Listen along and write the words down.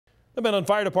The Midland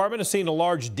Fire Department has seen a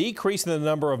large decrease in the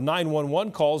number of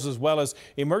 911 calls as well as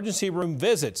emergency room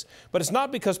visits. But it's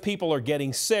not because people are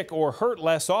getting sick or hurt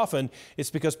less often. It's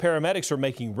because paramedics are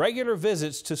making regular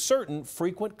visits to certain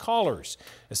frequent callers.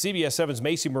 As CBS 7's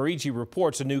Macey Meriggi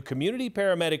reports, a new community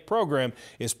paramedic program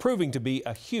is proving to be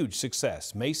a huge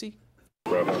success. Macey?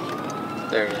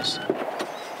 There it is.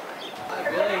 Hi,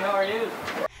 Billy. How are you?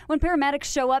 When paramedics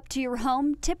show up to your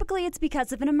home, typically it's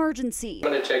because of an emergency.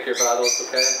 I'm going to check your vitals,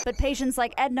 okay? But patients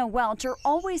like Edna Welch are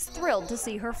always thrilled to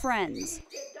see her friends.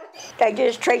 They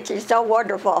just treat you so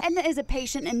wonderful. Edna is a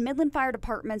patient in Midland Fire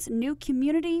Department's new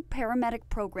community paramedic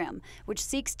program, which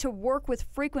seeks to work with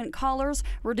frequent callers,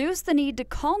 reduce the need to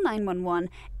call 911,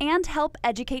 and help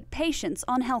educate patients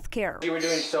on health care. You were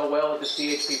doing so well with the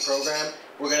CHP program.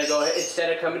 We're going to go ahead,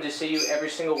 instead of coming to see you every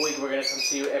single week, we're going to come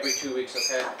see you every 2 weeks,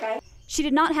 okay? Okay. She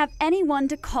did not have anyone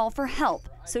to call for help,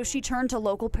 so she turned to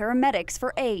local paramedics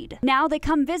for aid. Now they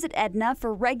come visit Edna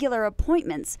for regular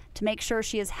appointments to make sure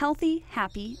she is healthy,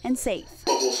 happy, and safe.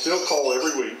 But we'll still call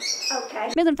every week.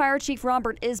 Okay. Midland Fire Chief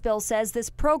Robert Isbell says this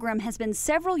program has been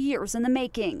several years in the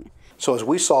making. So as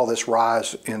we saw this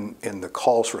rise in the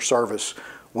calls for service,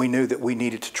 we knew that we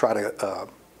needed to try to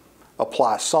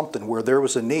apply something where there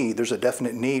was a need. There's a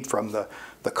definite need from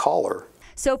the caller.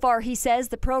 So far, he says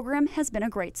the program has been a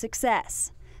great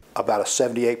success. About a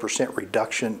 78%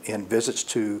 reduction in visits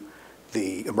to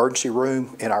the emergency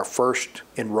room in our first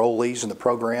enrollees in the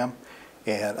program,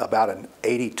 and about an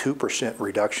 82%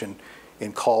 reduction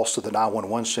in calls to the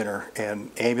 911 center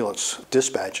and ambulance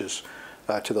dispatches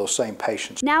to those same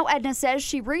patients. Now Edna says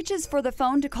she reaches for the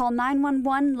phone to call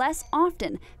 911 less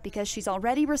often because she's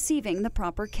already receiving the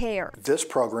proper care. This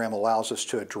program allows us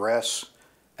to address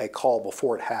a call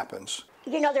before it happens.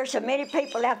 You know, there's so many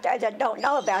people out there that don't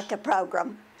know about the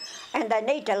program, and they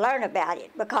need to learn about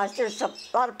it because there's a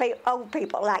lot of old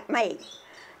people like me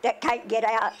that can't get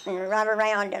out and run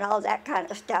around and all that kind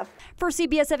of stuff. For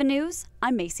CBS 7 News,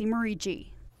 I'm Macey Meriggi.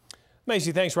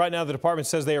 Macey, thanks. Right now, the department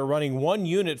says they are running one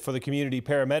unit for the community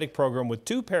paramedic program with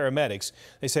 2 paramedics.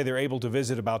 They say they're able to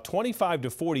visit about 25 to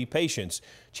 40 patients.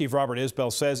 Chief Robert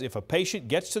Isbell says if a patient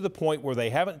gets to the point where they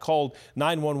haven't called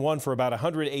 911 for about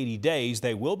 180 days,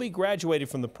 they will be graduated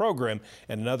from the program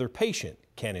and another patient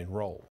can enroll.